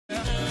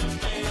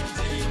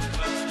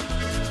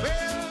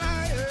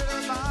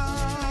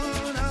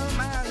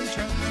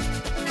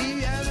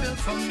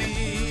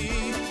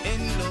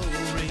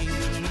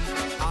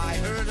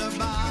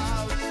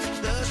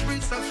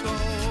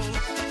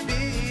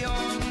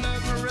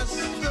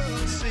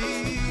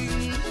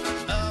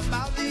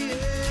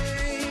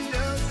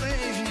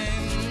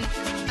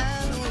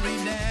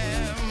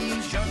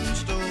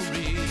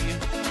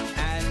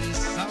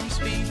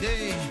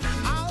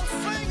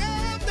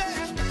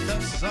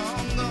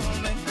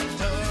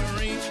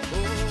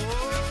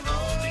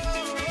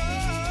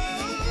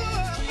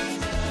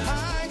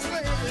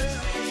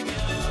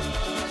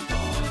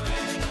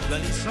Well,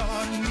 he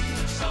saw me,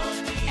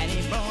 and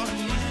he brought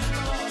me.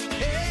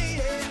 Hey,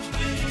 yeah.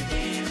 With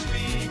his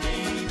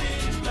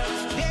redeeming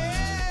love.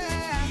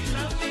 Yeah. He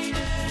loved me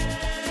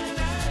and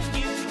I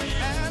knew him.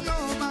 I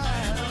know my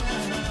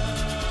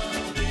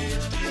love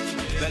is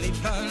true. Well, he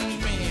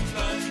plunged me.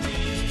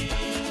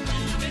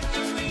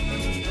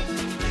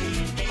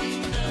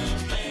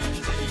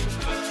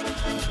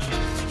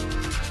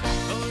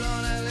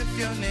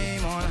 Your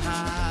name on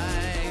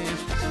high,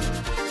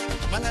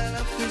 but I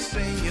love to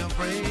sing your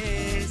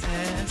praises.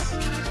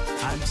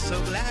 I'm so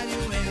glad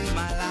you're in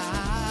my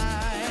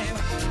life.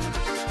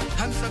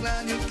 I'm so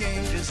glad you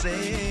came to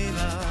save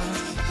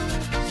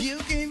us. You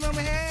came from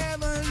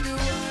heaven to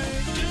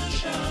earth to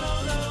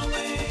show the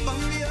way.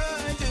 From the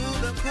earth to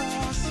the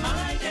cross,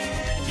 my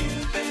debt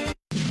you paid.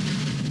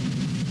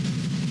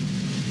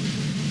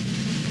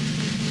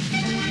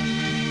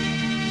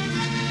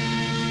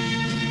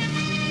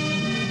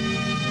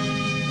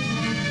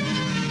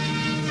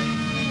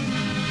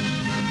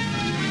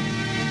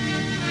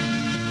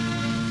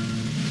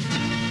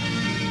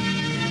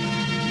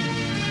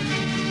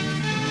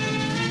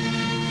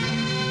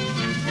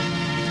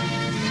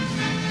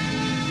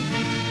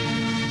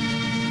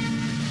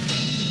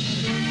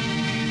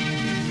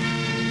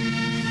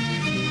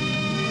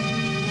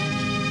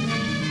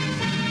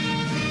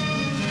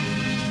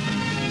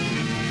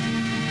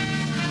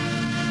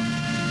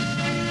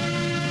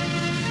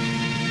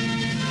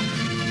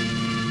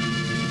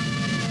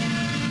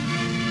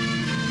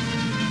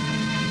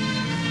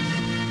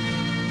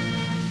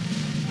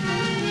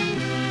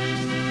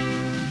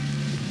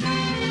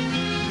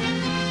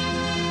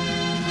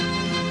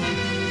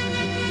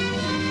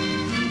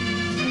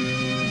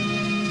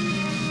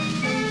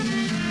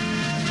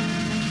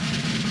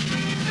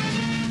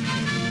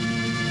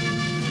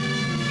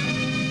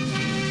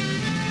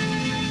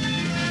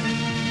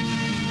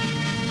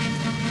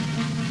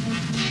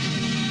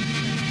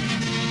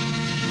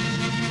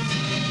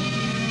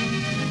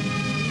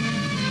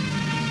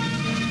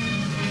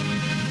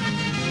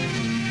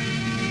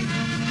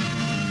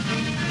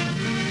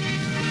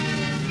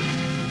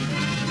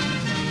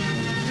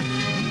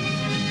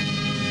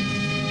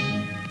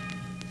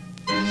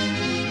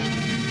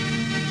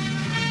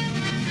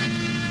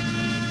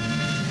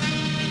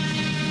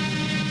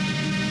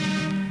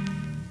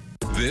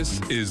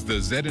 This is the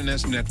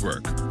ZNS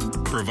Network,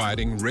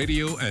 providing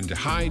radio and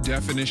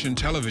high-definition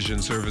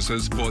television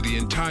services for the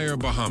entire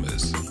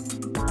Bahamas.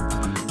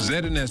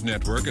 ZNS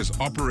Network is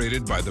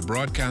operated by the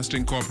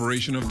Broadcasting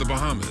Corporation of the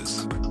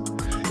Bahamas.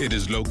 It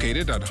is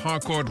located at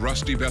Harcourt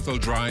Rusty Bethel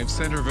Drive,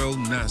 Centerville,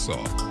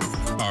 Nassau.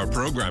 Our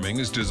programming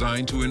is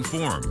designed to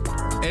inform,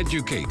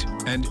 educate,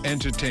 and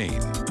entertain.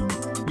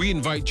 We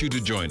invite you to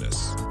join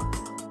us.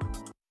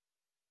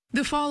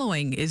 The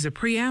following is a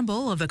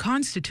preamble of the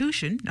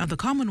Constitution of the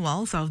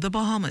Commonwealth of the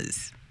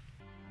Bahamas.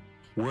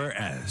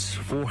 Whereas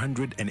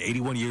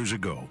 481 years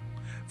ago,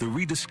 the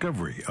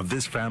rediscovery of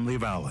this family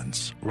of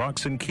islands,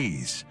 rocks and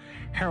keys,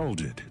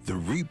 heralded the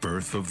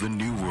rebirth of the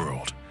New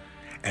World.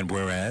 And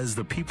whereas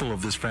the people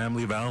of this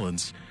family of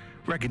islands,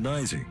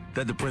 recognizing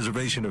that the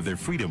preservation of their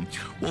freedom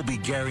will be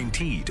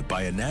guaranteed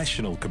by a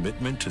national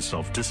commitment to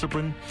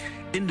self-discipline,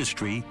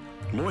 industry,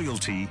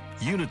 loyalty,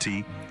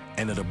 unity,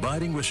 and an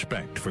abiding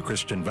respect for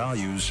Christian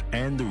values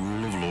and the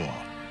rule of law.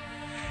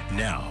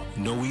 Now,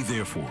 know we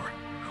therefore,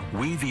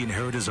 we the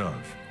inheritors of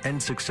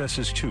and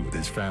successors to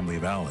this family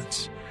of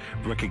islands,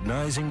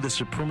 recognizing the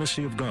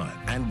supremacy of God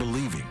and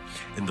believing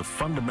in the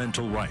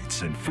fundamental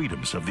rights and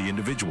freedoms of the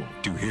individual,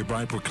 do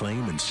hereby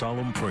proclaim in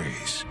solemn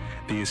praise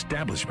the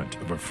establishment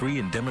of a free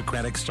and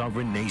democratic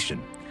sovereign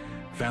nation,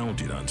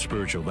 founded on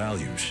spiritual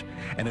values,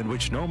 and in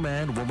which no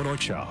man, woman, or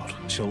child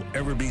shall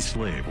ever be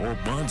slave or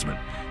bondsman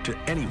to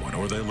anyone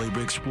or their labor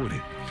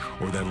exploited,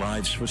 or their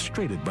lives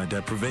frustrated by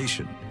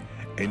deprivation,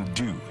 and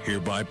do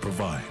hereby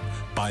provide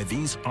by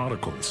these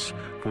articles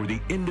for the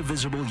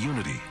indivisible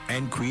unity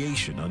and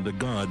creation under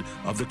God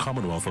of the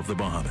Commonwealth of the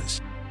Bahamas.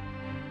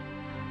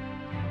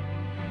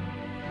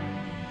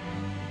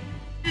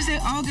 Tuesday,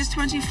 August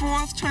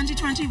 24th,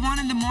 2021,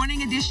 and the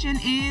morning edition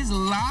is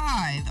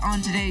live.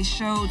 On today's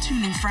show, 2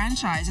 new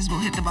franchises will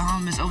hit the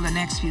Bahamas over the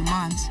next few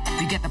months.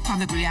 We get the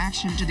public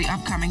reaction to the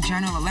upcoming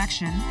general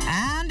election,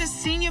 and a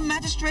senior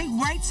magistrate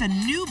writes a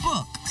new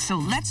book. So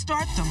let's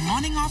start the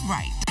morning off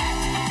right.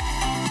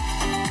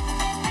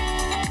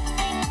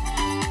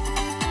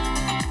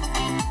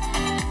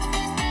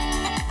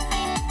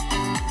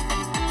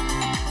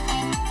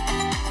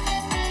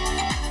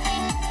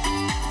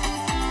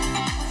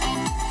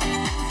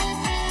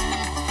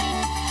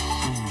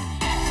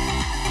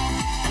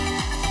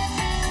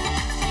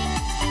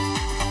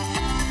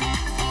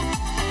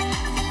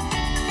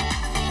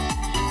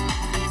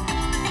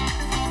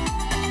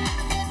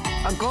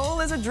 A goal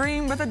is a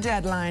dream with a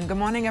deadline. Good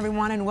morning,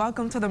 everyone, and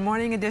welcome to the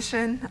morning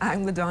edition.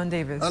 I'm LaDawn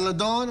Davis.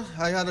 LaDawn,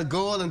 I had a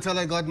goal until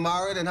I got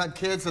married and had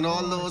kids, and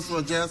all those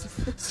were just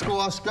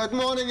squashed. Good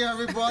morning,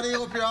 everybody.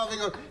 Hope you're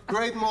having a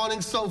great morning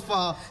so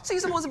far. So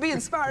you're supposed to be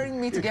inspiring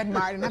me to get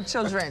married and have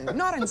children.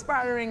 Not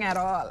inspiring at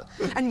all.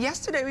 And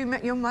yesterday we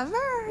met your mother.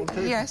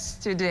 Okay.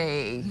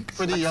 Yesterday.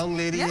 Pretty young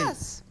lady.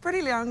 Yes,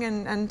 pretty young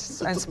and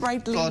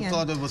sprightly.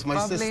 Thought it was my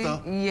bubbly.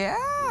 sister. Yeah.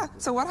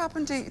 So what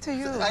happened to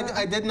you?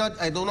 I did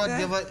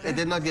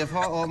not give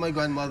her or my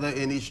grandmother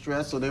any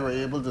stress, so they were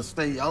able to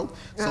stay young.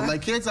 So my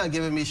kids are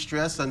giving me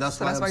stress, and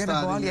that's why I'm starting to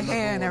look over. Your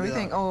hair and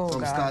everything. Yeah. Oh,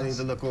 I'm starting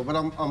to look over. But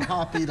I'm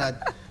happy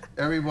that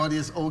everybody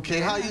is okay.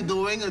 Yeah. How you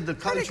doing? The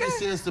country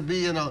seems to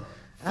be in a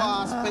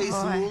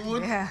fast-paced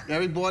mood. Yeah.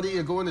 Everybody,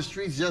 you go in the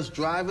streets just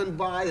driving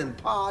by and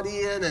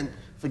partying and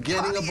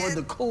forgetting about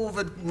the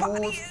COVID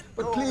mood.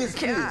 But please,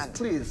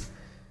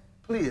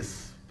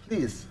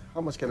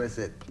 how much can I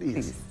say?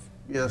 Please.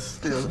 Yes,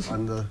 still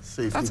under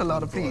safety. That's a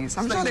lot of please.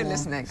 I'm sure they're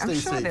listening. I'm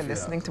sure they're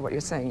listening to what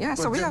you're saying. Yeah.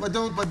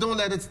 But don't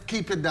let it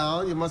keep it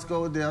down. You must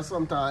go there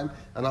sometime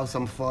and have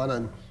some fun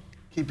and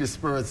keep your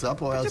spirits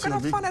up, or else you can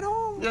have fun at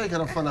home. Yeah, you can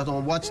have fun at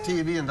home. Watch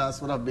TV, and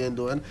that's what I've been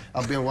doing.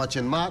 I've been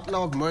watching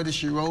Matlock, Murder,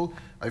 She Wrote.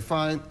 I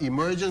find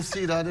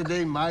Emergency the other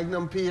day,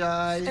 Magnum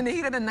P.I. In the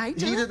heat of the night,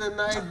 Heat of the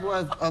night,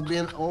 boy, I've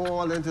been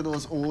all into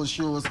those old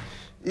shows.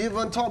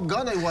 Even Top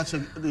Gun I watched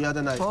the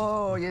other night.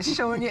 Oh, you're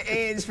showing your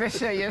age,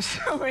 Fisher. You're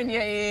showing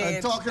your age.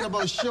 I'm talking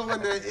about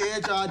showing the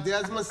age.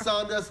 Desmond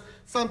Sanders,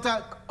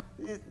 sometimes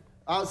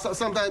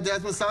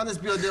Desmond Sanders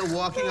be out there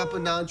walking up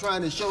and down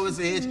trying to show his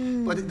age,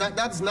 but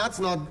that's not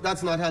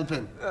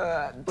helping.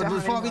 But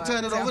before we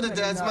turn it over to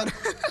Desmond,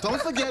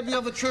 don't forget we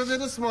have a trivia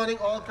this morning,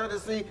 all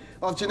courtesy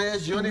of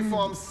Janae's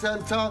Uniform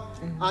Center.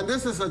 And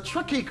this is a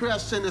tricky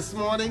question this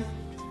morning.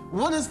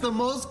 What is the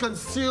most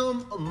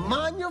consumed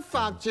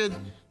manufactured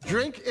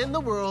drink in the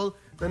world?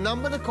 The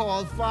number to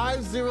call,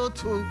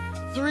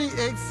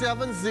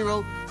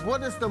 502-3870.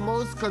 What is the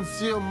most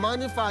consumed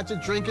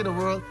manufactured drink in the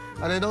world?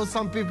 And I know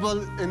some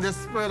people in this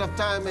spirit of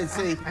time may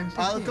say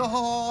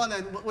alcohol,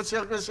 and what's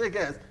your guess?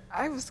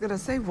 I was going to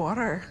say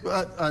water.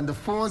 And the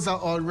phones are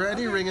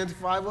already ringing,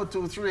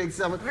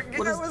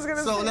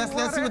 502-3870. So let's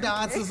see what the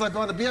answers are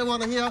going to be. I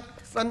want to hear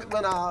when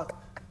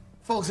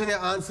folks in here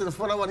answer the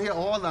phone. I want to hear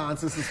all the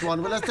answers this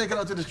morning. But let's take it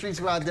out to the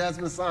streets where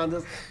Desmond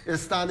Sanders is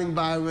standing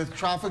by with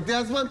traffic.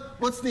 Desmond,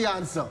 what's the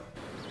answer?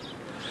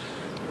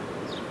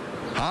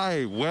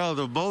 Hi, well,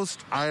 the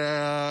most,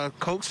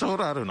 Coke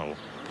soda, I don't know.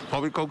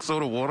 Probably Coke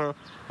soda, water.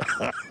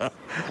 I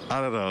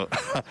don't know.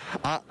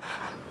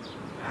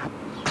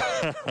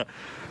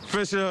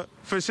 Fisher,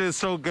 it's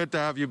so good to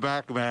have you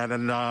back, man.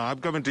 And I'm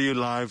coming to you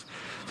live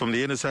from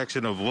the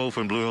intersection of Wolf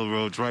and Blue Hill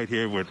Roads right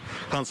here with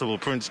Constable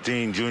Prince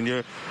Dean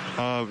Jr.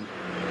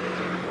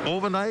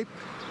 Overnight,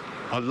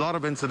 a lot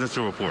of incidents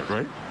to report,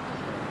 right?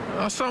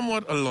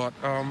 Somewhat a lot.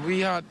 We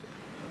had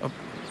a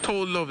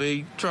total of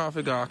 8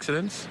 traffic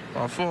accidents.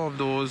 4 of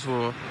those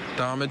were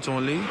damage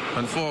only,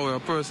 and 4 were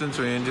persons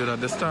were injured.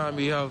 At this time,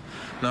 we have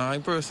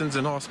 9 persons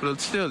in hospital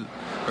still.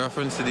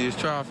 Reference to these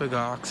traffic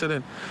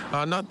accidents.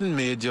 Nothing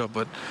major,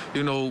 but,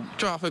 you know,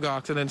 traffic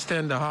accidents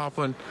tend to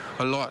happen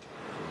a lot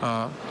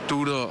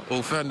to the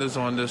offenders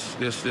on this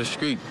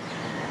street.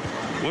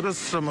 What are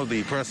some of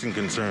the pressing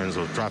concerns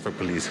of traffic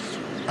police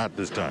at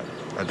this time,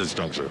 at this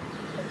juncture?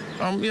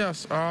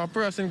 Yes,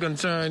 pressing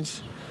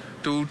concerns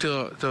to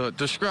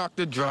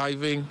distracted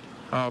driving.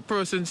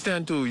 Persons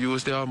tend to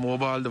use their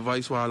mobile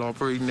device while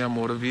operating their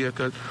motor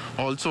vehicle.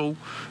 Also,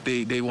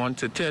 they want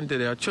to tend to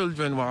their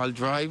children while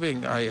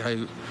driving.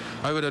 I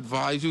would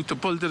advise you to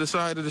pull to the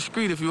side of the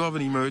street if you have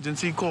an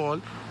emergency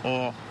call,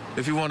 or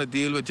if you want to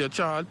deal with your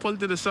child, pull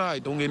to the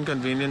side. Don't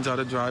inconvenience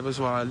other drivers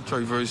while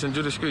traversing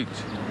through the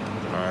streets.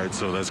 All right,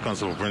 so that's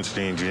Constable Prince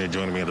Dean Jr.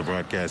 joining me on the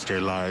broadcast here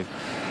live.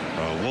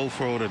 Wolf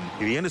Road and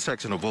the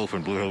intersection of Wolf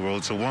and Blue Hill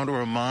Road. So I want to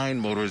remind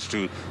motorists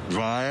to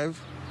drive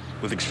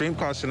with extreme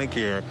caution and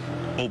care,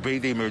 obey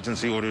the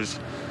emergency orders.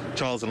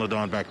 Charles and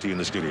LaDawn, back to you in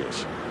the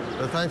studios.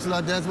 Well, thanks a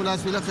lot, Desmond.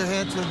 As we look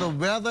ahead to the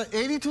weather,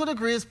 82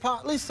 degrees,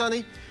 partly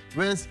sunny,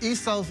 winds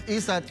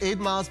east-southeast at 8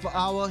 miles per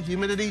hour,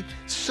 humidity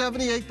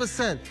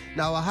 78%.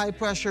 Now, a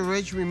high-pressure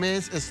ridge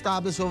remains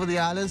established over the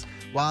islands,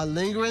 while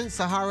lingering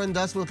Saharan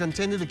dust will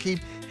continue to keep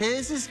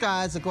hazy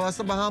skies across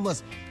the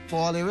Bahamas. For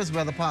all areas,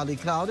 weather partly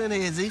cloudy and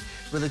hazy,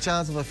 with a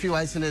chance of a few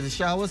isolated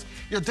showers.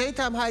 Your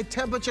daytime high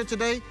temperature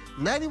today,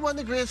 91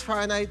 degrees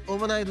Fahrenheit,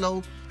 overnight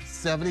low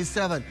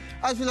 77.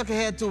 As we look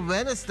ahead to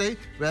Wednesday,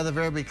 weather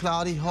very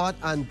cloudy, hot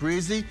and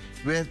breezy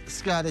with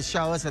scattered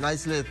showers and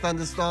isolated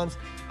thunderstorms.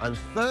 On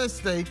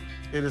Thursday,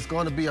 it is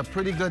going to be a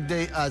pretty good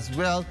day as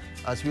well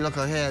as we look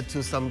ahead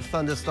to some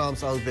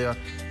thunderstorms out there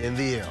in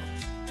the air.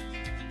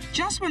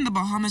 Just when the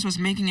Bahamas was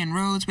making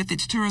inroads with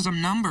its tourism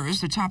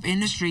numbers, the top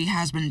industry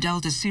has been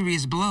dealt a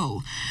serious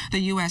blow. The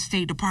U.S.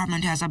 State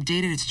Department has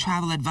updated its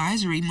travel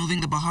advisory,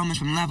 moving the Bahamas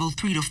from level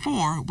 3 to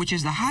 4, which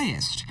is the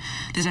highest.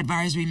 This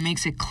advisory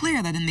makes it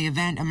clear that in the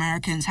event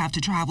Americans have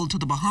to travel to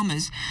the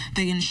Bahamas,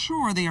 they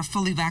ensure they are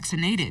fully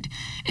vaccinated.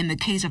 In the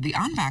case of the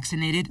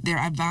unvaccinated, they're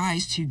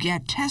advised to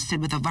get tested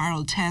with a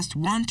viral test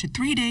 1 to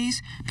 3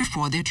 days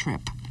before their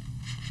trip.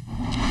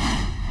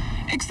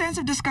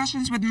 Extensive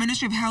discussions with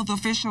Ministry of Health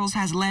officials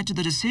has led to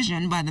the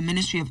decision by the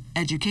Ministry of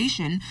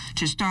Education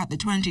to start the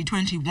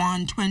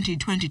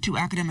 2021-2022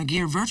 academic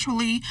year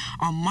virtually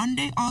on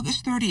Monday,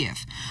 August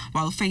 30th.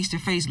 While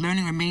face-to-face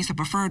learning remains the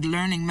preferred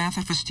learning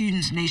method for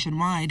students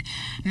nationwide,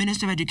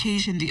 Minister of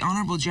Education, the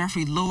Honorable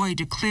Jeffrey Lloyd,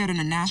 declared in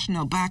a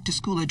national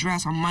back-to-school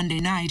address on Monday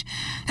night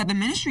that the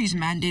ministry's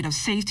mandate of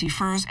safety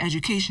first,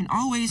 education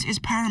always is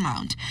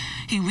paramount.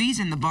 He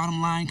reasoned the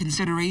bottom line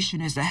consideration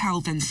is the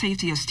health and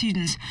safety of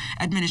students,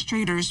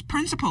 administrators,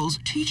 principals,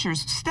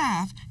 teachers,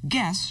 staff,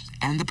 guests,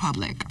 and the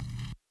public.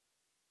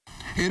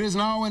 It is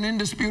now an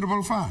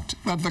indisputable fact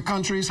that the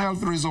country's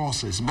health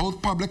resources, both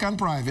public and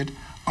private,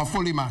 are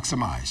fully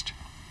maximized.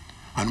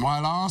 And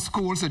while our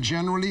schools are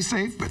generally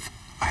safe, with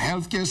a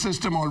healthcare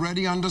system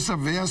already under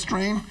severe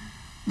strain,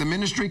 the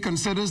ministry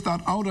considers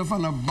that out of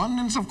an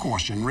abundance of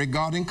caution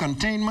regarding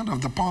containment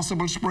of the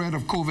possible spread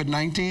of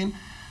COVID-19,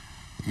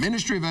 the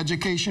Ministry of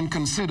Education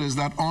considers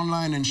that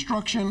online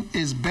instruction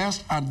is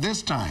best at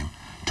this time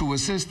to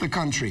assist the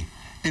country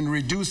in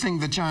reducing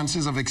the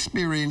chances of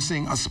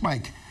experiencing a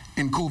spike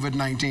in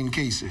COVID-19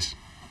 cases.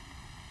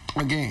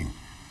 Again,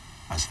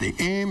 as the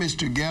aim is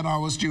to get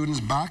our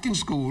students back in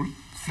school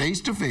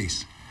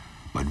face-to-face,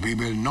 but we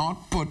will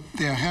not put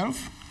their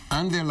health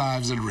and their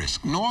lives at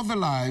risk, nor the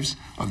lives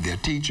of their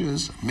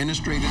teachers,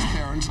 administrators,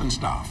 parents, and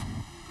staff.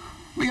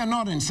 We are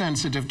not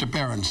insensitive to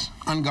parents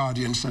and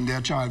guardians and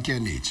their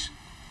childcare needs,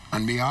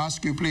 and we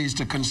ask you please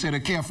to consider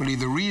carefully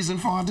the reason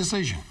for our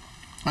decision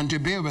and to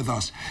bear with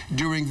us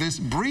during this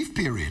brief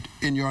period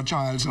in your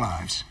child's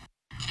lives.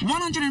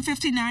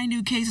 159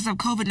 new cases of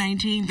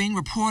COVID-19 being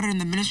reported in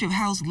the Ministry of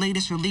Health's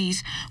latest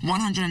release,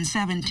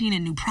 117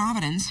 in New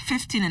Providence,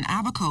 15 in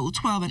Abaco,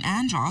 12 in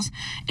Andros,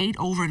 8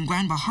 over in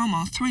Grand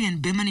Bahama, 3 in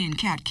Bimini and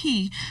Cat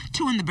Key,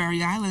 2 in the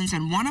Berry Islands,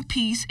 and 1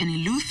 apiece in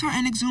Eleuthera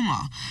and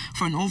Exuma,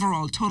 for an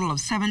overall total of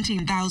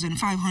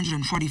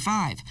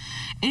 17,545.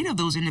 8 of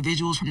those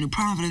individuals from New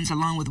Providence,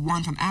 along with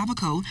 1 from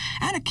Abaco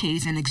and a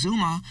case in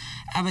Exuma,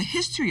 have a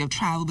history of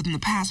travel within the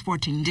past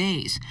 14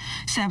 days.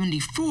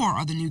 74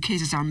 of the new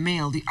cases are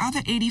male. The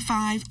other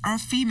 85 are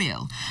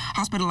female.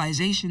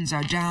 Hospitalizations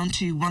are down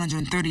to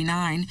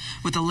 139,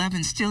 with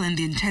 11 still in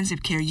the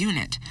intensive care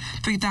unit.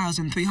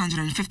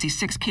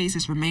 3,356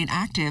 cases remain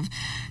active.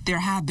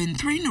 There have been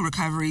 3 new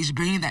recoveries,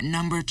 bringing that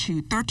number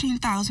to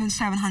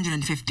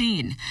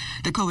 13,715.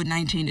 The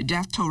COVID-19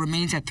 death toll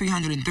remains at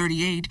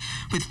 338,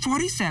 with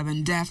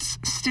 47 deaths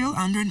still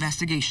under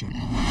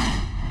investigation.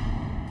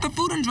 The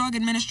Food and Drug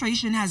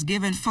Administration has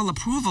given full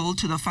approval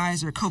to the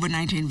Pfizer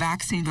COVID-19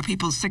 vaccine for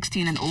people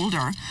 16 and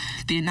older.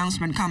 The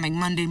announcement coming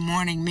Monday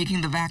morning,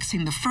 making the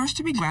vaccine the first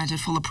to be granted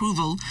full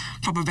approval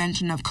for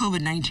prevention of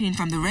COVID-19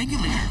 from the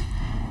regulator.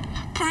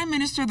 Prime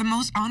Minister, the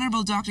Most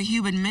Honorable Dr.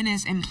 Hubert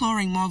Minnis,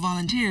 imploring more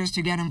volunteers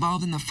to get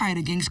involved in the fight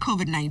against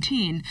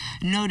COVID-19,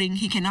 noting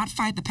he cannot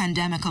fight the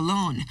pandemic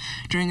alone.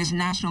 During his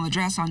national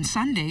address on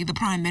Sunday, the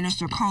Prime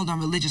Minister called on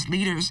religious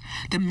leaders,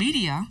 the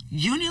media,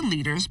 union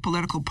leaders,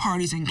 political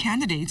parties and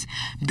candidates,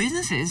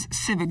 businesses,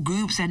 civic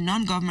groups, and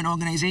non-government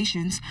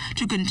organizations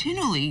to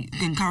continually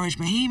encourage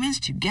Bahamians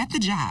to get the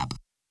jab.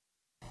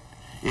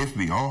 If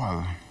we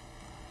all,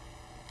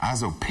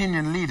 as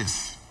opinion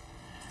leaders,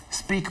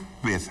 speak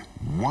with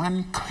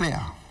one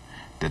clear,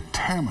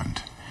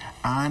 determined,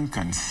 and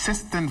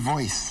consistent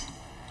voice,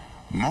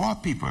 more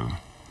people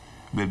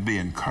will be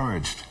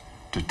encouraged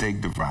to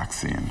take the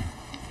vaccine.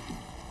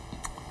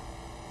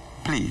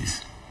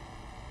 Please,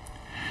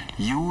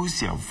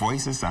 use your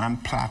voices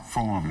and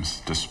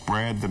platforms to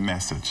spread the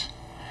message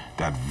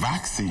that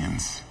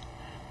vaccines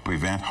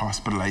prevent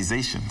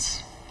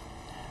hospitalizations,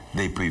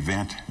 they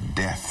prevent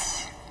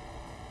deaths,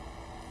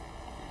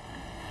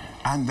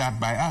 and that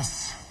by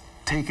us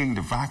taking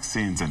the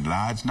vaccines in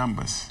large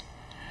numbers,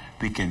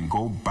 we can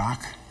go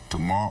back to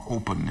more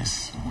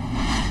openness.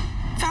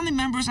 Family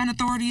members and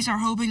authorities are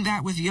hoping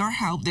that with your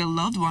help, their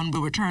loved one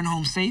will return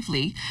home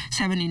safely.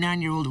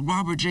 79-year-old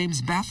Robert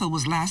James Bethel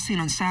was last seen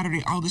on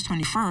Saturday, August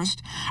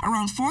 21st,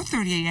 around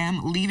 4:30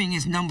 a.m., leaving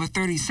his number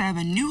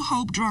 37 New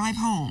Hope Drive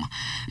home.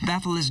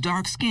 Bethel is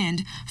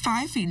dark-skinned,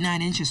 5 feet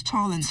 9 inches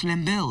tall and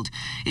slim build.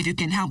 If you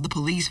can help the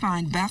police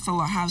find Bethel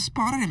or have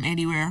spotted him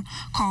anywhere,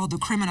 call the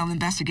Criminal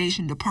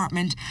Investigation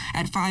Department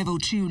at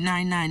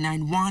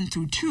 502-9991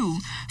 through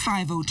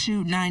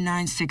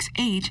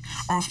 502-9968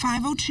 or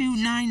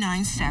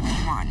 502-9971.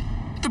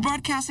 The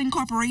Broadcasting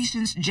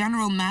Corporation's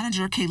General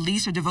Manager,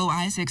 Kaylisa DeVoe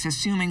Isaacs,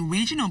 assuming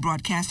regional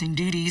broadcasting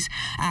duties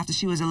after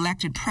she was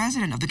elected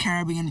president of the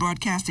Caribbean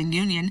Broadcasting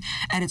Union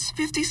at its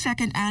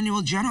 52nd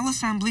Annual General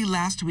Assembly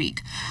last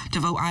week.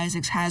 DeVoe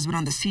Isaacs has been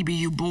on the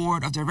CBU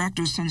Board of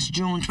Directors since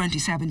June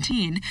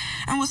 2017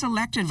 and was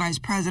elected vice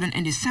president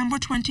in December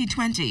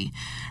 2020.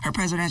 Her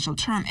presidential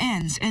term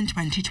ends in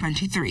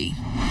 2023.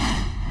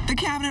 The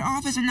Cabinet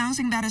Office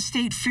announcing that a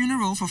state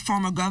funeral for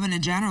former Governor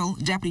General,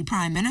 Deputy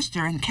Prime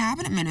Minister, and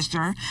Cabinet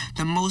Minister,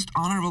 the Most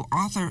Honorable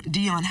Arthur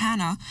Dion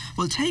Hanna,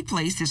 will take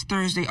place this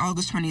Thursday,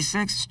 August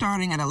 26,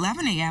 starting at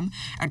 11 a.m.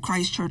 at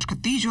Christ Church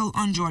Cathedral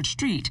on George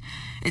Street.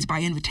 It's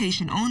by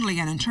invitation only,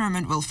 and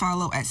interment will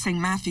follow at St.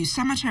 Matthew's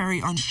Cemetery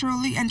on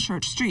Shirley and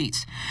Church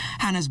Streets.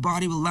 Hanna's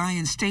body will lie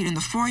in state in the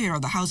foyer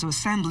of the House of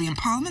Assembly in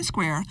Parliament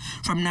Square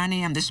from 9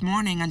 a.m. this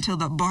morning until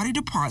the body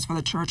departs for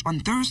the church on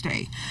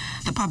Thursday.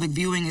 The public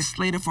viewing is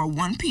slated for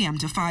 1 p.m.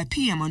 to 5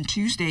 p.m. on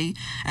Tuesday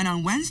and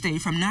on Wednesday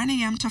from 9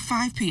 a.m. to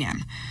 5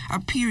 p.m. A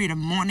period of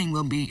mourning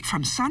will be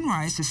from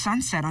sunrise to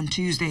sunset on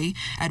Tuesday,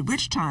 at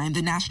which time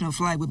the national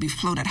flag will be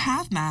flown at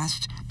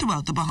half-mast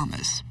throughout the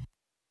Bahamas.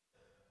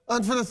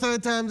 And for the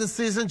third time this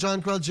season,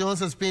 Jonquel Jones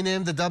has been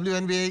named the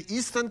WNBA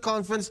Eastern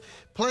Conference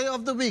Player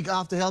of the Week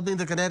after helping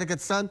the Connecticut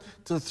Sun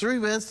to 3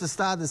 wins to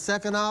start the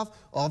second half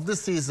of the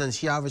season.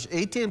 She averaged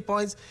 18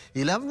 points,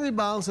 11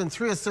 rebounds, and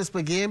 3 assists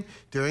per game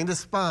during the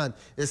span.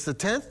 It's the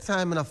 10th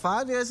time in her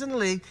 5 years in the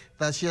league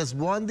that she has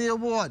won the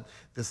award.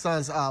 The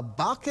Suns are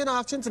back in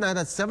action tonight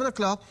at 7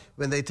 o'clock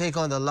when they take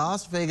on the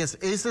Las Vegas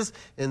Aces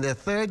in their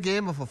third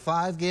game of a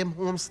 5-game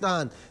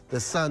homestand.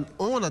 The Sun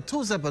own a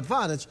 2-step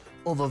advantage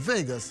over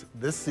Vegas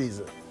this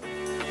season.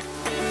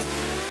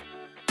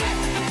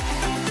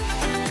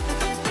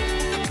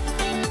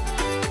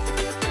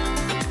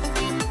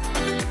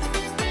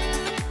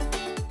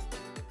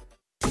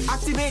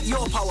 Activate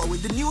your power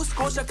with the new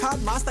Scotia Card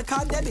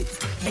MasterCard Debit.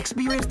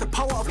 Experience the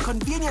power of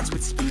convenience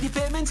with speedy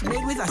payments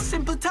made with a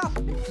simple tap.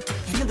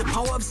 Feel the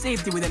power of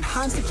safety with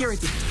enhanced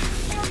security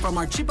from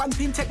our chip and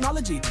pin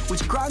technology,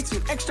 which grants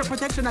you extra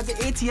protection at the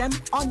ATM,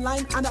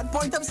 online, and at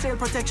point of sale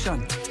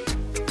protection.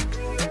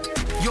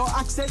 Your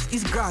access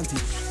is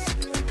granted.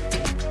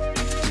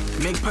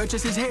 Make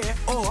purchases here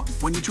or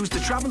when you choose to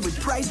travel with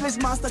priceless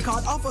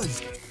MasterCard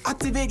offers.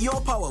 Activate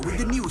your power with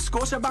the new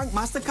Scotiabank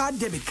MasterCard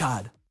Debit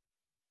Card.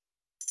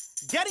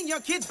 Getting your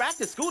kids back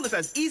to school is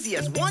as easy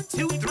as 1,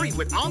 2, 3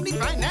 with Omni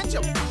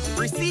Financial.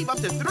 Receive up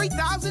to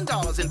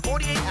 $3,000 in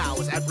 48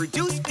 hours at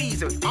reduced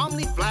fees with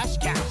Omni Flash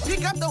Cash.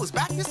 Pick up those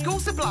back-to-school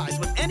supplies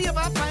with any of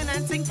our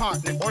financing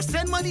partners or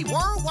send money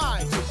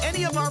worldwide to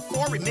any of our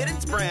 4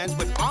 remittance brands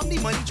with Omni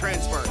Money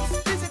Transfers.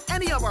 Visit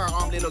any of our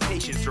Omni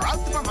locations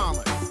throughout the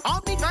Bahamas.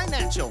 Omni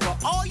Financial for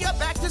all your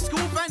back-to-school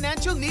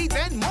financial needs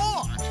and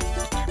more.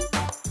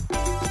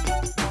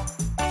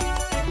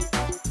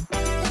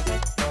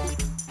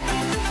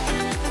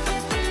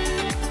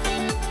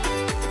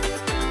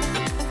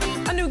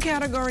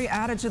 Category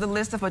added to the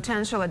list of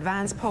potential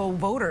advance poll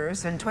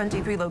voters and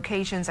 23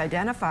 locations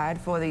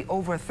identified for the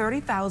over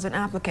 30,000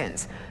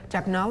 applicants.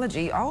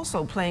 Technology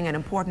also playing an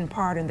important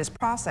part in this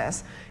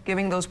process,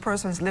 giving those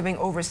persons living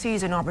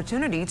overseas an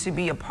opportunity to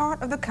be a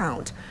part of the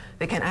count.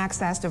 They can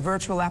access the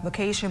virtual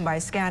application by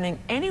scanning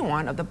any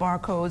one of the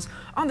barcodes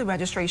on the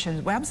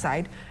registration's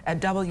website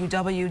at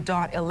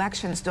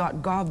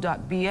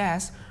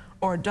www.elections.gov.bs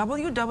or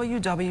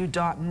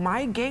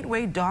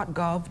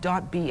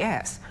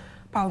www.mygateway.gov.bs.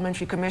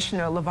 Parliamentary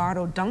Commissioner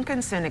Lavardo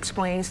Duncanson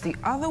explains the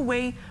other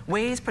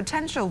ways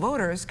potential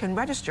voters can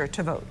register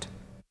to vote.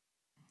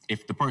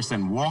 If the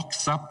person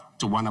walks up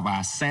to one of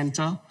our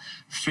center,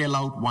 fill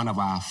out one of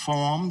our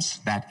forms,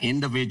 that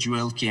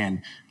individual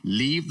can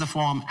leave the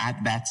form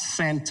at that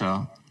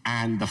center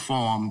and the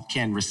form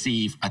can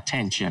receive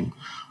attention.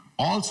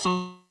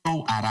 Also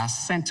at our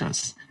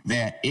centers,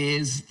 there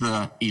is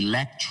the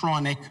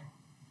electronic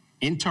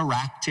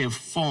interactive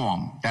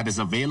form that is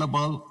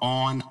available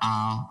on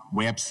our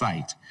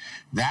website.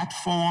 That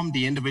form,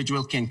 the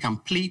individual can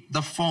complete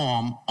the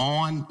form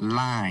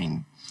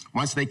online.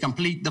 Once they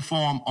complete the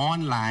form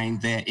online,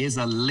 there is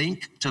a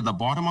link to the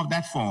bottom of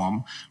that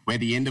form where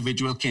the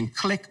individual can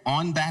click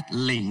on that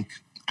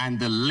link, and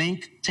the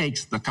link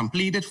takes the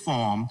completed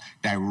form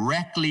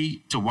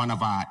directly to one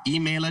of our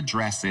email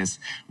addresses,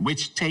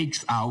 which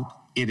it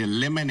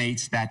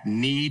eliminates that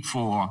need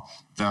for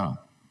the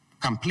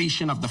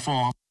completion of the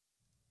form.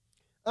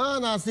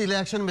 And as the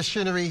election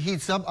machinery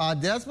heats up, our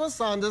Desmond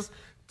Saunders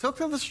took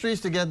to the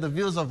streets to get the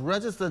views of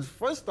registered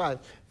first-time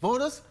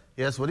voters.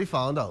 Here's what he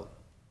found out.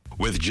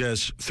 With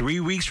just 3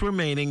 weeks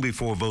remaining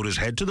before voters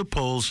head to the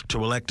polls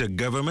to elect a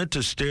government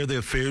to steer the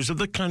affairs of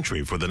the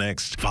country for the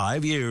next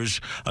 5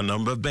 years, a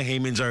number of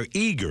Bahamians are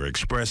eager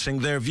expressing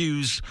their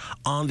views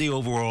on the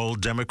overall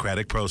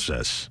democratic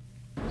process.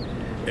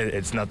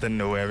 It's nothing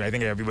new. I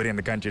think everybody in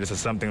the country, this is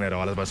something that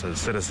all of us as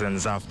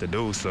citizens have to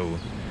do. So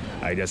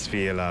I just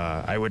feel,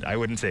 I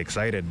wouldn't say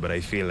excited, but I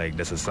feel like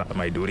this is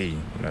my duty.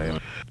 You know?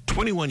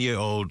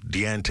 21-year-old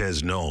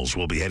Deantes Knowles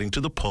will be heading to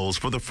the polls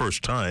for the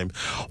first time.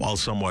 While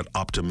somewhat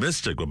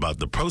optimistic about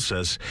the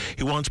process,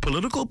 he wants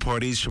political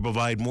parties to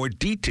provide more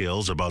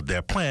details about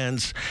their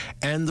plans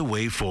and the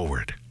way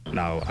forward.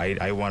 Now,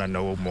 I want to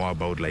know more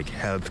about like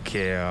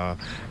healthcare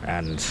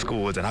and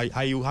schools and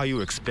how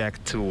you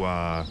expect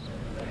to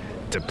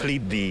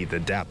deplete the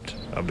debt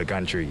of the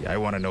country. I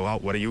want to know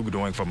what are you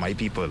doing for my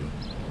people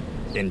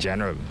in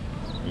general.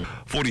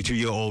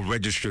 42-year-old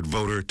registered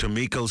voter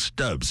Tomiko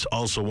Stubbs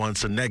also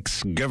wants the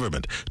next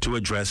government to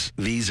address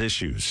these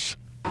issues.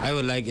 I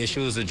would like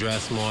issues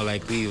addressed more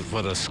likely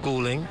for the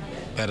schooling,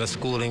 better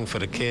schooling for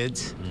the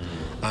kids,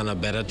 and a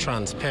better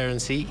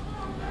transparency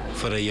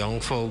for the young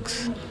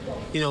folks.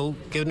 You know,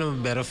 giving them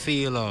a better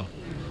feel of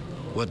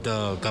what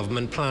the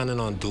government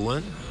planning on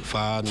doing for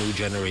our new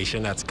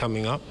generation that's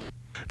coming up.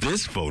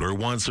 This voter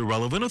wants the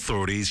relevant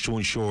authorities to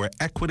ensure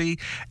equity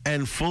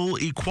and full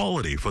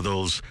equality for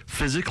those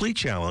physically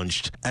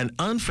challenged and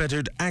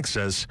unfettered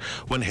access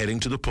when heading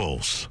to the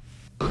polls.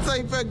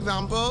 Say, for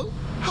example,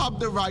 have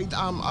the right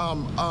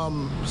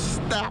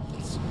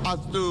steps as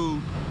to,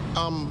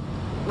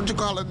 what you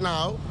call it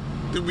now,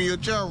 the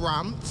wheelchair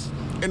ramps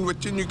in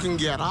which you can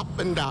get up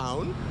and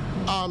down.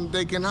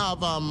 They can have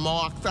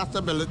more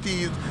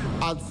accessibility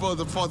as for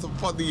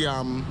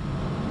the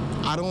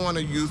I don't want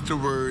to use the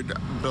word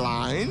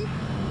blind,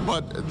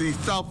 but the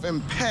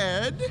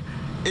self-impaired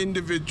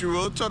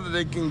individuals so that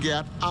they can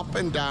get up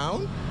and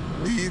down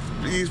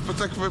these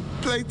particular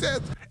places.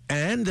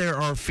 And there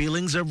are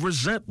feelings of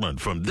resentment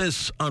from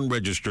this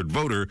unregistered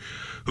voter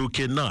who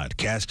cannot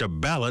cast a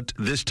ballot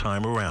this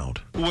time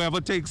around. Whoever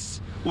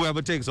takes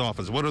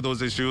office, what are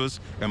those issues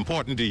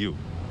important to you?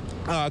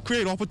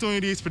 Create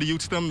opportunities for the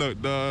youth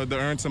to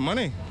earn some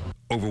money.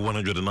 Over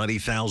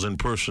 190,000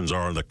 persons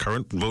are on the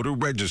current voter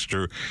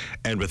register,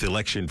 and with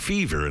election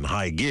fever in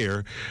high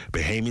gear,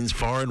 Bahamians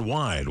far and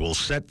wide will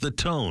set the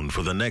tone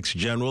for the next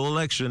general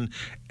election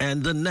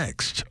and the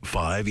next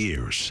 5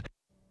 years.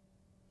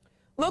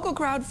 Local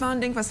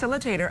crowdfunding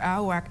facilitator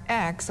Awak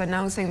X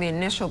announcing the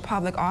initial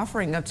public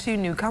offering of 2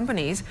 new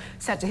companies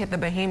set to hit the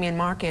Bahamian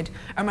market.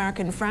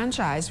 American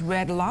franchise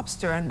Red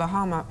Lobster and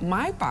Bahama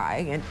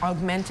MiFi, an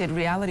augmented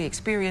reality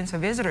experience for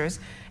visitors,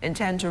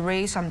 intend to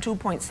raise some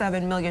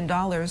 $2.7 million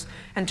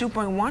and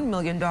 $2.1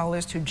 million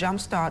to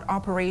jumpstart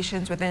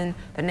operations within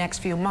the next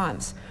few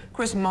months.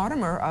 Chris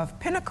Mortimer of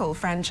Pinnacle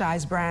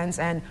Franchise Brands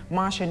and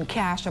Martian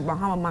Cash of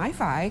Bahama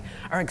MiFi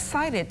are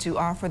excited to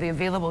offer the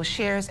available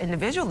shares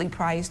individually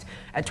priced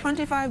at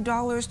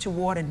 $25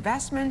 toward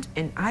investment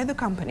in either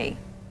company.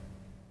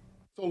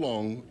 So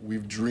long,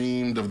 we've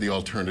dreamed of the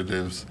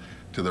alternatives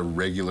to the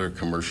regular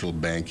commercial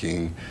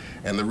banking,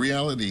 and the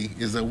reality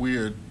is that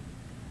we're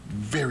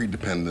very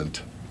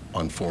dependent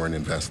on foreign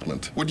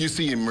investment. What you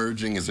see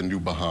emerging is a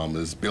new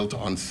Bahamas built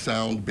on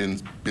sound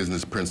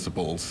business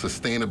principles,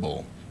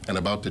 sustainable, and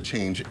about to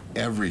change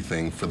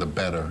everything for the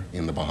better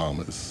in the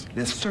Bahamas.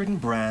 There's certain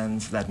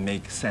brands that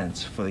make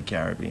sense for the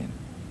Caribbean.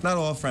 Not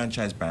all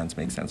franchise brands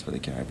make sense for the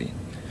Caribbean,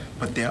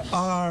 but there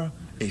are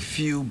a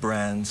few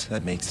brands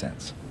that make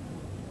sense.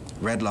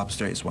 Red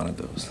Lobster is one of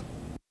those.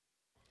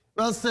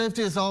 Well,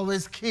 safety is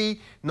always key,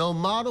 no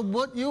matter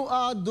what you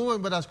are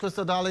doing. But as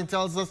Crystal Darling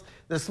tells us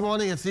this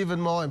morning, it's even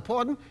more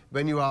important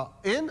when you are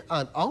in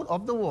and out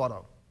of the water.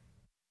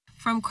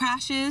 From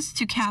crashes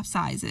to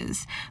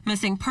capsizes,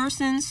 missing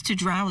persons to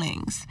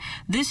drownings,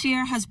 this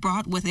year has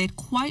brought with it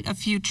quite a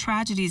few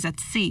tragedies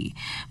at sea,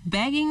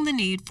 begging the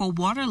need for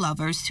water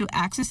lovers to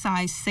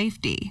exercise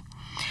safety.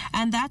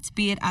 And that's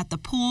be it at the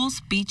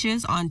pools,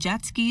 beaches, on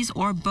jet skis,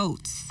 or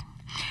boats.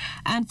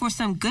 And for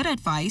some good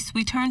advice,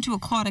 we turn to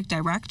aquatic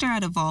director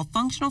at Evolve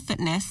Functional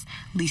Fitness,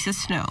 Lisa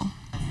Snow.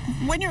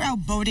 When you're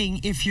out boating,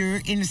 if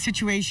you're in a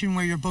situation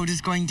where your boat is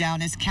going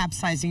down, it's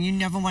capsizing, you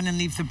never want to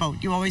leave the boat.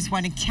 You always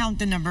want to count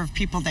the number of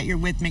people that you're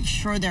with, make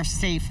sure they're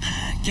safe.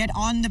 Get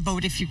on the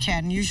boat if you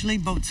can. Usually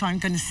boats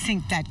aren't going to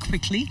sink that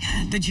quickly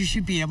that you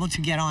should be able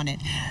to get on it.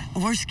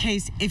 Worst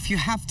case, if you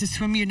have to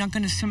swim, you're not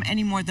going to swim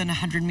any more than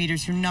 100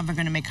 meters. You're never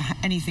going to make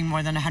anything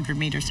more than 100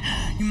 meters.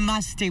 You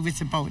must stay with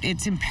the boat.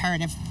 It's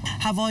imperative.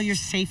 Have all your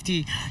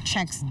safety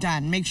checks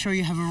done. Make sure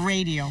you have a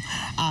radio,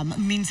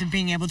 means of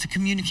being able to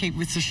communicate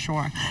with the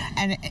shore.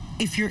 And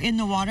if you're in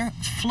the water,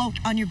 float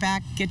on your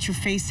back, get your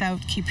face out,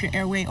 keep your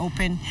airway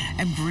open,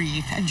 and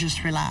breathe, and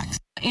just relax.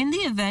 In the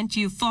event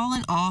you've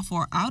fallen off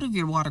or out of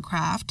your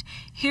watercraft,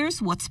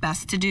 here's what's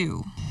best to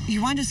do.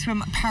 You want to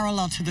swim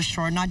parallel to the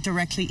shore, not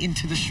directly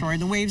into the shore.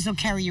 The waves will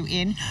carry you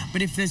in,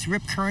 but if there's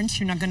rip currents,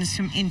 you're not going to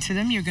swim into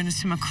them, you're going to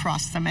swim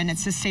across them, and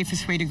it's the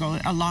safest way to go,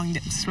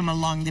 swim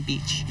along the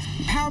beach.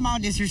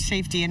 Paramount is your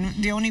safety, and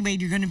the only way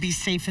you're going to be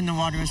safe in the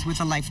water is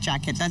with a life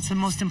jacket. That's the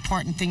most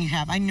important thing you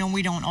have. I know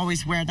we don't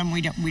always wear them,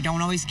 we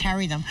don't always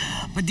carry them,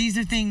 but these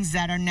are things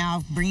that are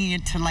now bringing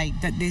it to light,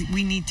 that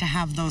we need to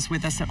have those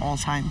with us at all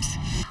times.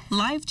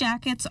 Life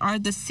jackets are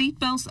the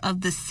seatbelts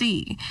of the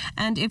sea,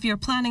 and if you're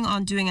planning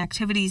on doing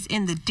activities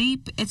in the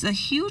deep, it's a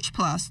huge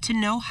plus to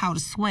know how to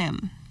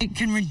swim. It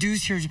can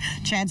reduce your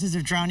chances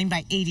of drowning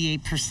by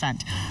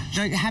 88%.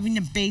 Having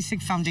the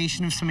basic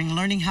foundation of swimming,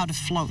 learning how to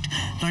float,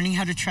 learning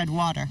how to tread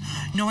water,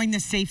 knowing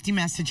the safety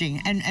messaging,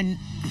 and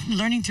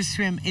learning to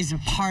swim is a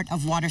part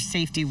of water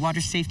safety.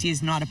 Water safety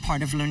is not a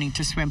part of learning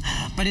to swim,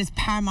 but it's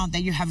paramount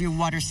that you have your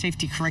water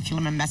safety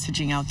curriculum and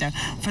messaging out there.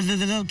 For the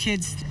little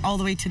kids all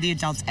the way to the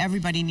adults,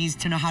 everybody needs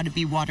to know how to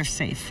be water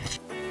safe.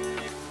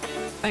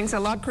 Thanks a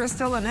lot,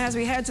 Crystal. And as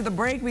we head to the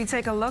break, we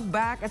take a look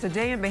back at a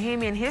day in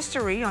Bahamian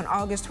history. On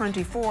August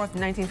 24th,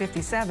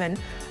 1957,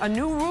 a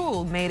new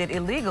rule made it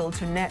illegal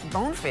to net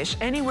bonefish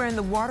anywhere in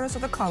the waters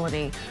of the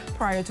colony.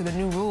 Prior to the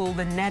new rule,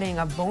 the netting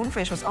of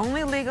bonefish was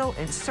only legal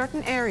in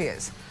certain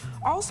areas.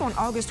 Also on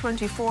August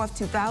 24th,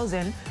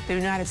 2000, the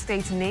United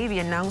States Navy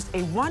announced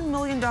a $1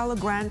 million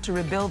grant to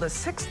rebuild a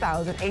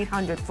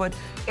 6,800-foot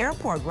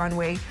airport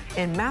runway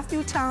in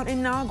Matthewtown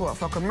in Niagara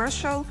for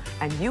commercial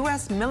and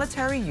U.S.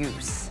 military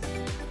use.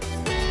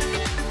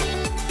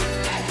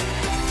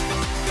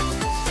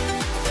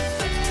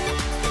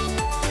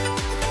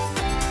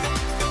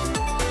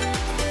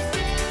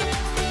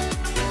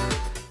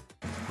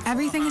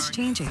 Everything is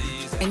changing,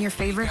 and your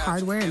favorite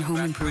hardware and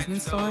home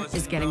improvement store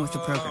is getting with the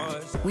program.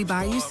 We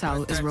Buy You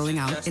Sell is rolling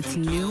out its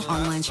new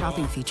online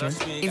shopping feature.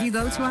 If you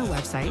go to our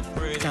website,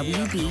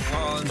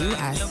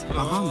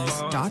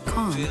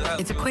 wbusbahamas.com,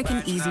 it's a quick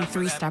and easy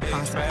 3-step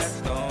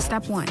process.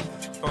 Step 1,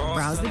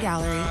 browse the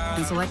gallery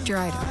and select your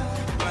item.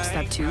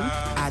 Step 2,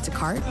 add to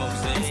cart.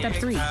 And Step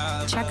 3,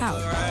 check out.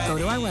 Go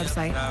to our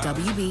website,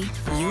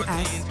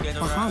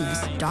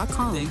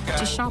 wbusbahamas.com,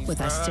 to shop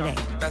with us today.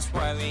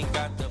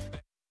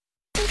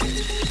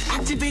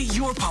 Activate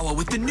your power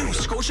with the new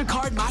Scotia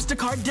Card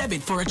MasterCard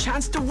Debit for a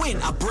chance to win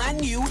a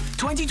brand new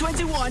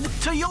 2021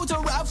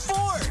 Toyota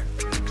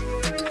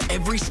RAV4.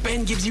 Every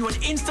spend gives you an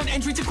instant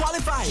entry to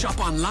qualify. Shop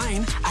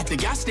online, at the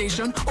gas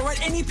station, or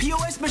at any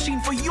POS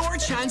machine for your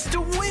chance to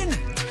win.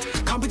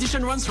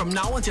 Competition runs from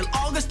now until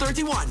August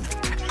 31.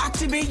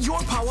 Activate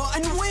your power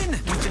and win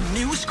with the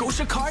new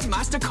Scotia Card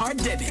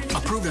MasterCard Debit.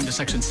 Approved under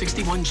Section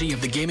 61G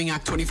of the Gaming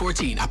Act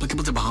 2014.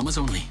 Applicable to Bahamas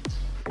only.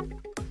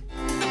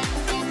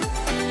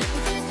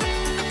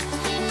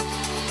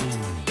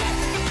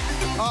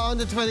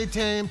 Under 20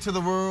 team to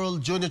the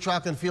World Junior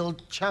Track and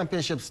Field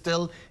Championship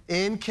still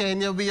in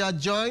Kenya. We are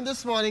joined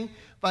this morning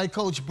by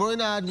Coach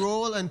Bernard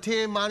Roll and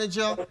team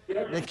manager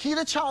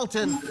Nikita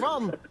Charlton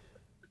from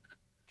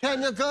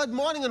Kenya. Good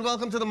morning and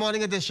welcome to the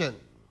Morning Edition.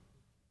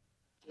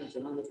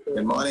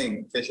 Good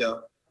morning,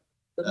 Fisher.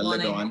 Good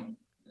morning.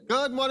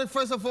 Good morning.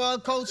 First of all,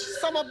 Coach,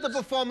 sum up the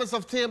performance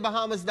of Team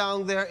Bahamas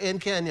down there in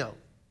Kenya.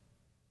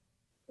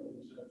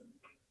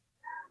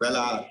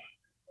 Well,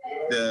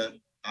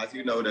 as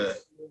you know, the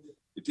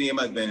team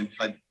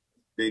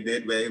they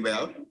did very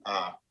well.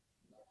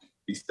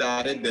 We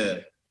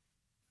started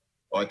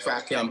our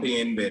track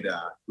campaign with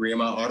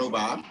Rema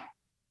Autobar.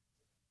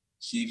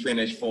 She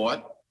finished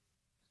 4th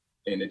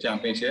in the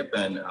championship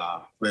and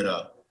with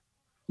a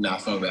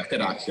national record,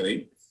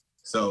 actually.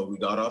 So we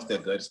got off to a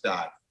good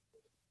start.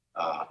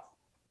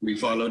 We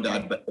followed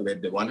that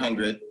with the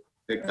 100.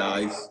 The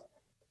guys,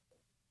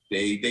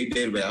 they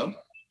did well.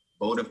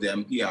 Both of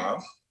them PR.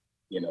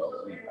 You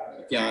know, you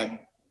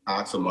can't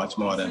ask for much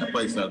more than a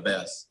personal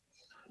best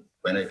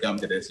when it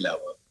comes to this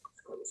level.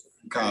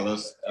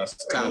 Carlos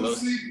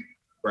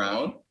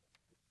Brown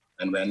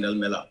and Wendell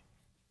Miller.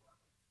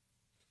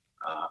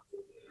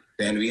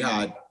 Then we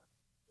had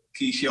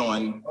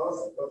Keyshawn.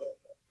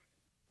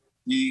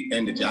 He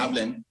in the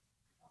javelin.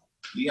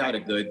 He had a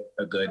good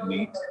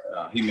meet.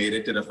 He made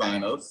it to the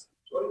finals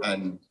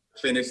and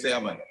finished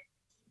 7th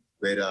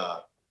with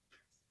a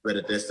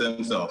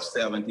distance of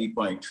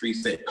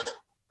 70.36,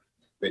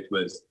 which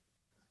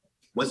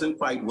wasn't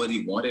quite what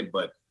he wanted,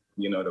 but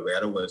you know, the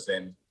weather was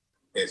in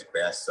his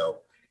best,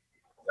 so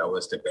that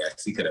was the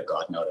best he could have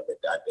gotten out of it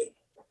that day.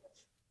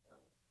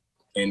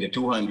 In the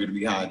 200,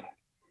 we had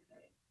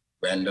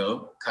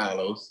Wendell,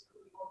 Carlos.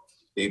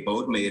 They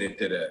both made it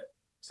to the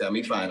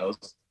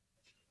semifinals.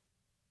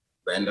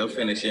 Wendell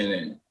finishing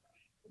in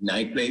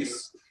 9th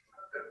place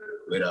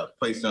with a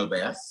personal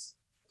best.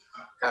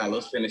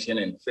 Carlos finishing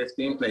in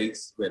 15th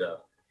place with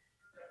a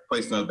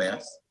personal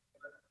best.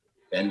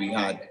 Then we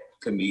had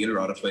Camille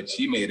Rutherford.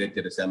 She made it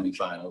to the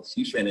semifinals.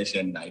 She finished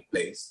in 9th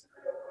place.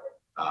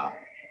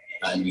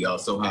 And we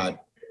also had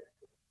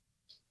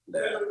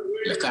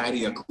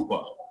Lacadia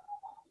Cooper.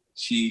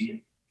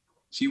 She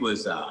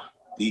was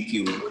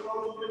DQ,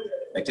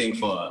 I think,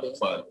 for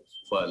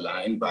a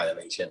line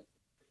violation.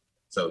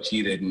 So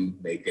she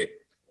didn't make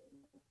it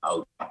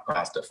out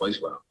past the first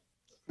round.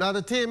 Now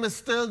the team is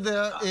still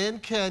there in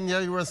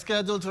Kenya. You were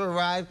scheduled to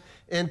arrive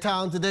in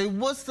town today.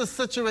 What's the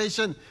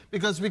situation?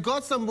 Because we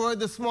got some word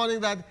this morning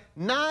that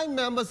 9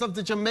 members of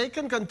the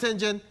Jamaican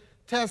contingent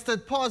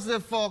tested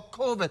positive for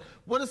COVID.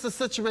 What is the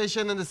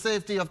situation and the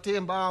safety of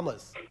Team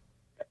Bahamas?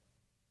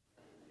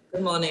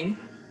 Good morning.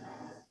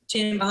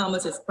 Team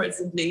Bahamas is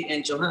presently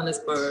in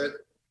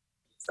Johannesburg,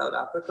 South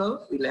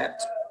Africa. We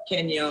left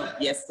Kenya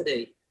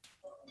yesterday,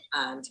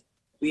 and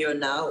we are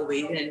now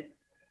awaiting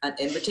an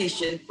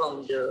invitation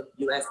from the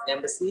U.S.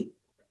 Embassy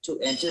to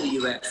enter the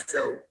U.S.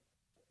 So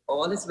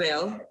all is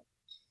well.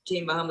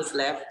 Team Bahamas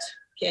left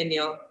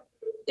Kenya.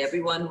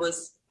 Everyone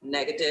was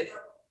negative,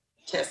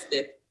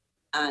 tested,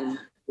 and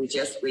we're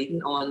just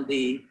waiting on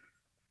the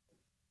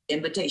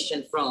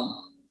invitation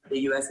from the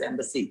U.S.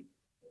 Embassy.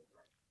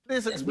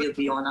 And we'll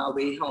be on our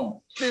way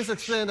home. Please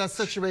explain that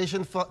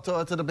situation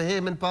to the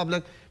Bahamian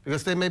public,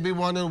 because they may be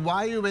wondering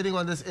why you're waiting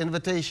on this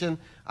invitation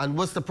and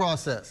what's the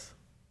process?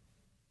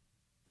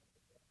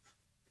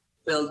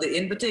 Well, the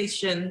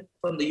invitation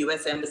from the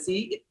U.S.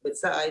 Embassy,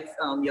 besides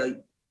your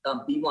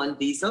B1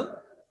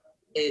 visa,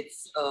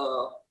 it's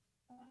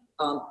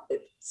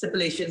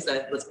stipulations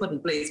that was put in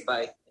place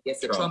by, I guess,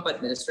 the Trump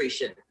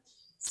administration.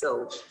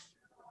 So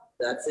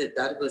that's it.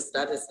 That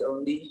is the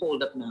only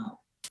holdup now.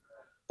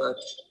 But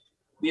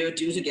we are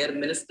due to get a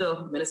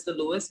minister. Minister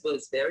Lewis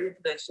was very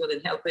influential in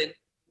helping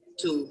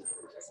to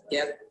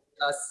get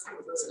us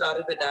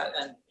started with that,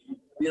 and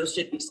we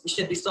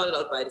should be started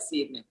out by this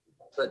evening.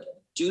 But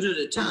due to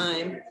the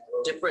time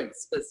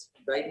difference, because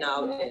right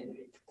now in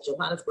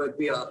Johannesburg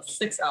we are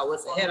 6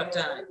 hours ahead of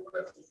time,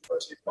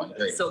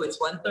 so it's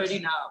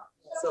 1:30 now.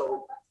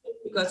 So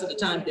because of the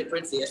time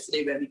difference,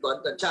 yesterday when we got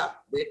in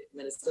contact with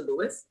Minister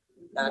Lewis,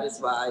 that is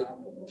why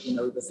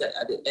it was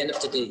at the end of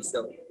today.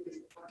 So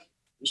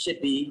we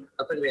should be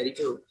up and ready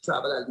to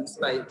travel at least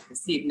by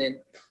this evening,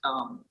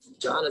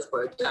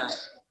 Johannesburg time.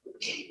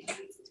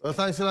 Well,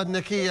 thanks a lot,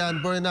 Nikki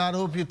and Bernard.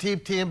 Hope you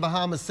keep Team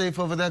Bahamas safe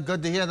over there.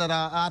 Good to hear that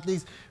our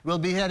athletes will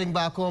be heading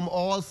back home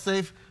all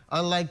safe,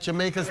 unlike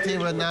Jamaica's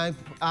team where 9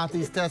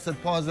 athletes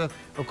tested positive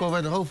for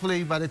COVID.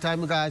 Hopefully, by the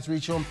time you guys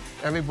reach home,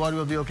 everybody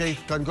will be okay.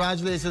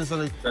 Congratulations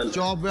on the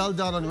job well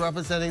done on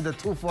representing the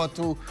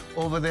 242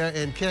 over there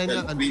in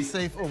Kenya, and be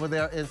safe over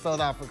there in South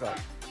Africa.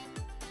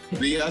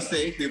 We are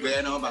safe, we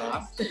wear no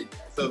mask,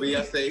 so we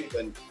are safe,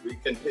 and we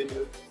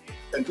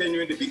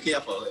continue to be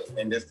careful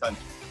in this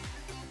country.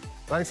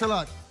 Thanks a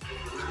lot.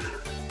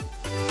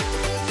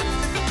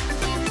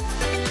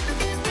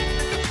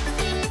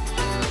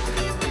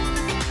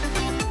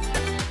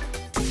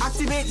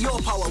 Activate your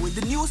power with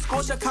the new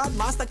Scotia Card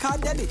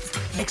MasterCard Debit.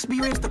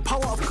 Experience the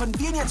power of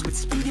convenience with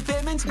speedy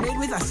payments made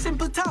with a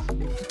simple tap.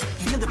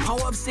 Feel the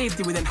power of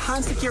safety with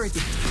enhanced security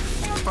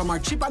from our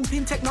chip and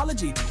pin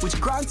technology, which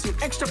grants you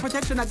extra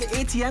protection at the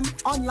ATM,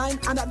 online,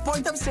 and at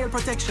point of sale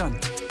protection.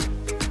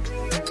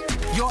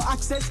 Your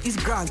access is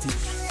granted.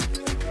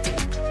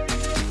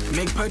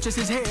 Make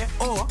purchases here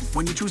or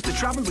when you choose to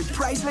travel with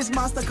priceless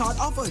MasterCard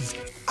offers.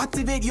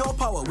 Activate your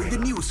power with the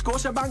new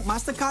Scotiabank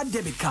MasterCard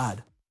Debit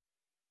Card.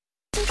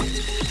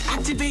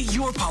 Activate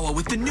your power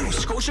with the new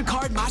Scotia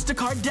Card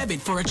MasterCard Debit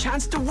for a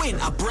chance to win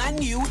a brand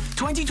new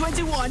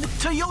 2021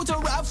 Toyota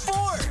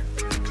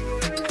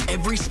RAV4.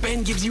 Every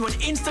spend gives you an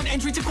instant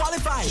entry to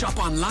qualify. Shop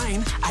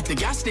online, at the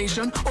gas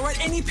station, or at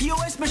any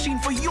POS machine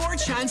for your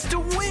chance to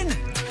win.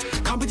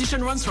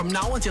 Competition runs from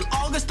now until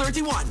August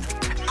 31.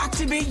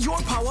 Activate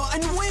your power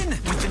and win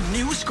with the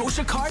new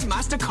Scotia Card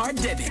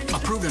MasterCard Debit.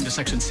 Approved under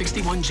Section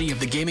 61G of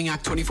the Gaming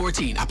Act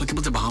 2014.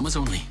 Applicable to Bahamas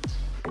only.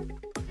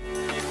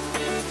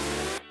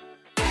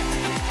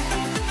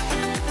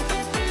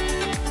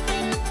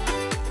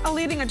 A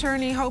leading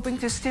attorney hoping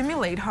to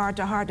stimulate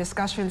heart-to-heart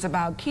discussions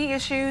about key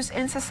issues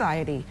in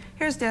society.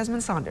 Here's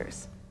Desmond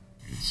Saunders.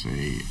 It's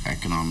an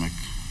economic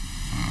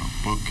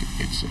book.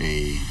 It's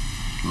a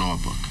law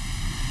book.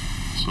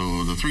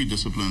 So the 3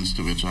 disciplines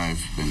to which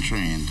I've been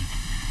trained,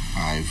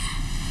 I've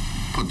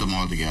put them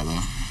all together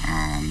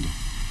and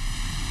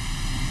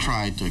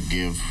tried to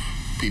give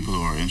people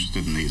who are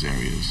interested in these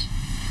areas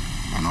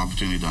an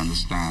opportunity to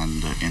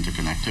understand the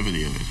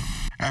interconnectivity of it.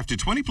 After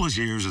 20-plus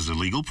years as a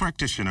legal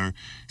practitioner,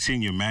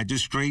 senior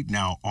magistrate,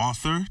 now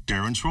author,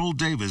 Darren Stroll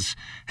Davis,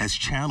 has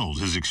channeled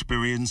his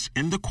experience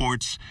in the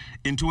courts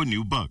into a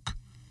new book.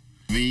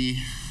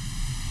 We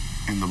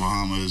in the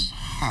Bahamas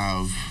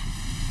have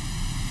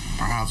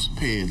perhaps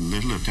paid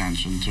little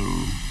attention to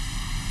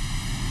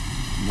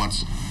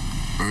what's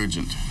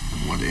urgent,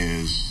 what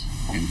is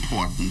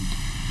important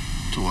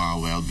to our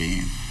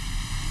well-being.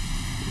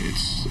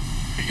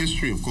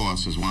 History, of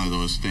course, is one of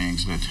those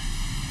things that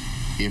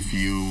if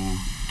you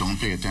don't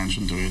pay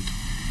attention to it,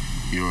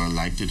 you're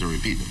likely to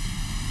repeat it.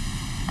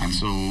 And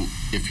so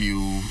if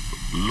you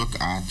look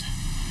at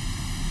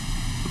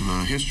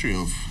the history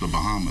of the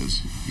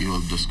Bahamas,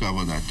 you'll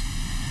discover that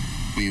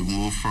we've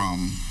moved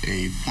from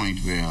a point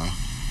where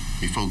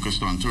we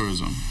focused on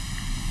tourism.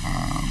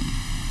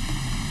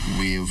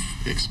 We've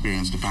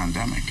experienced a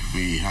pandemic.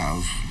 We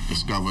have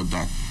discovered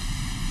that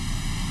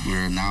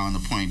we're now in the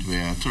point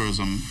where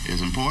tourism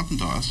is important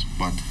to us,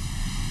 but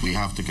we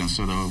have to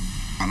consider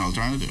an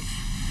alternative.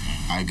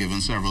 I've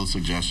given several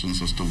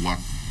suggestions as to what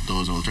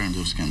those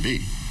alternatives can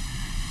be.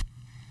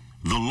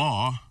 The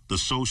law, the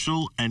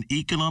social and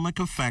economic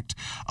effect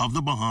of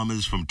the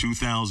Bahamas from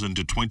 2000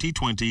 to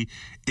 2020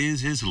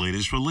 is his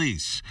latest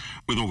release.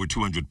 With over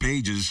 200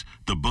 pages,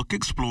 the book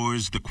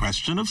explores the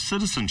question of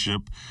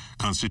citizenship,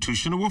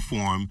 constitutional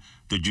reform,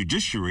 the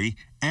judiciary,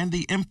 and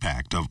the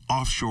impact of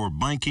offshore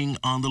banking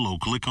on the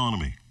local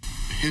economy.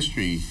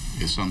 History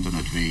is something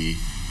that we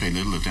pay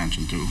little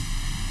attention to,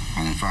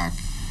 and in fact,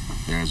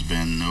 There's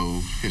been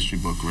no history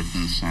book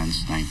written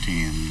since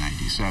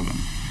 1997.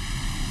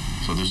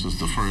 So this is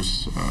the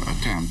first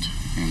attempt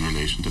in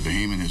relation to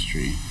Bahamian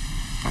history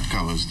that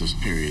covers this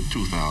period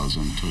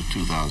 2000 to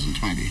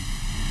 2020.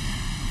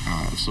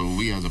 So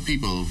we as a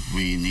people,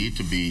 we need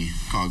to be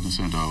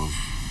cognizant of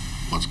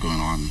what's going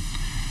on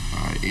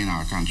in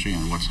our country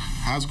and what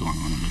has gone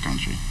on in the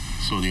country.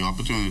 So the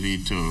opportunity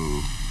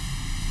to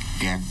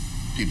get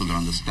people to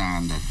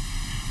understand that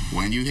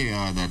when you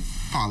hear that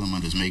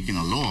Parliament is making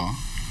a law,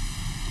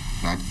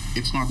 that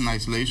it's not in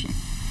isolation.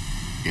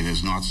 It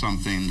is not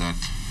something that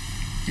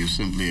you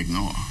simply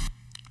ignore.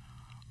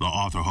 The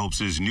author hopes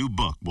his new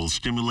book will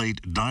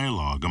stimulate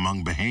dialogue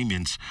among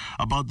Bahamians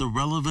about the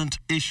relevant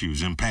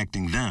issues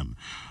impacting them.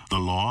 The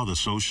law, the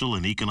social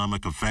and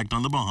economic effect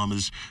on the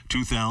Bahamas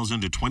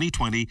 2000 to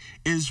 2020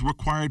 is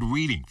required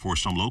reading for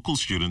some local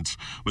students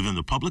within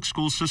the public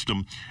school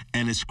system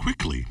and is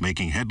quickly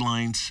making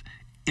headlines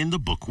in the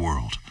book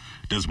world.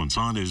 Desmond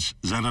Saunders,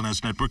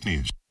 ZNS Network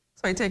News.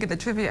 So I take it the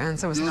trivia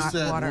answer was not water.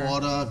 You said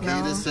water.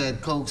 No? Peter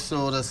said Coke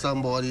soda.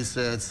 Somebody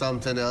said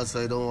something else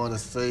I don't want to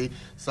say,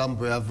 some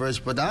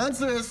beverage. But the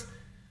answer is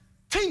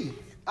tea.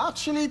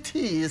 Actually,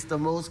 tea is the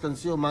most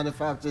consumed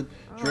manufactured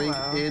drink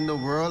in the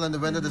world. And the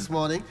winner this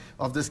morning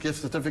of this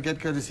gift certificate,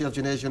 courtesy of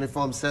Janae's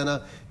Uniform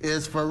Center,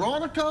 is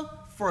Veronica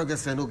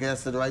Ferguson, who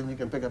guessed it right. And you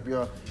can pick up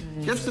your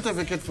gift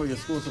certificate for your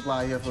school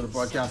supply here for the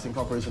Broadcasting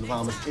Corporation of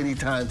Bahamas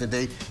anytime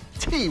today.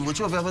 Tea, would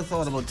you have ever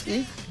thought about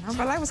tea? No,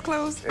 but I was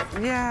close.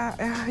 Yeah,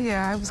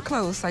 I was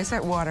close. I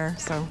said water,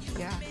 so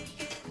yeah.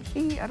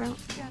 Tea, I don't,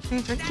 do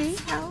you drink tea?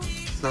 No?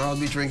 So I'll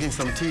be drinking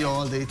some tea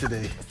all day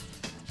today.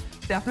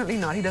 Definitely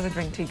not. He doesn't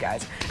drink tea,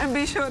 guys. And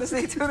be sure to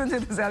stay tuned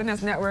into the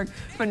ZNS Network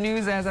for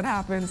news as it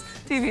happens,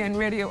 TV and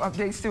radio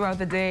updates throughout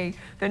the day.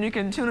 Then you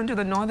can tune into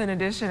the Northern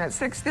Edition at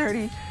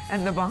 6:30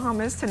 and the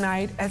Bahamas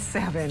tonight at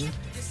 7.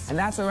 And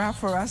that's a wrap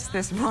for us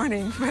this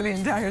morning for the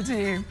entire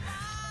team.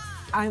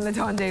 I'm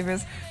LaDawn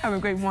Davis. Have a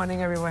great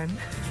morning, everyone.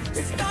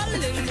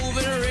 Startling,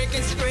 moving,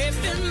 raking,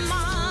 scraping,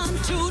 mom,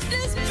 to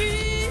this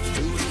beat.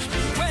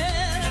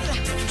 Well,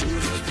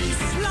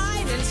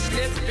 sliding,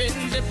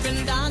 slipping,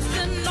 dipping,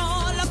 dancing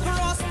all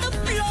across the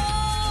floor.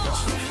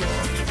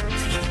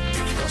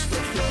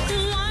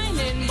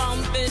 Whining,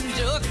 bumping,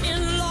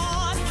 ducking,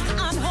 Lord,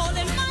 I'm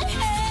holding my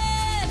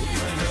head.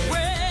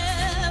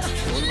 Well,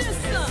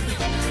 listen,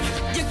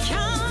 you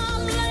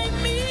can't blame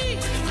me.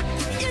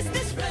 It's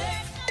this way.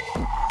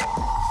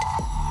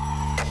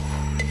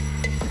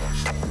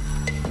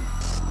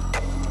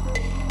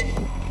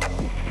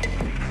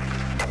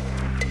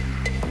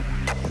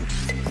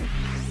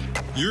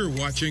 You're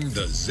watching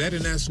the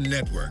ZNS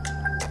Network,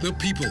 the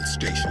People's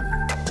Station.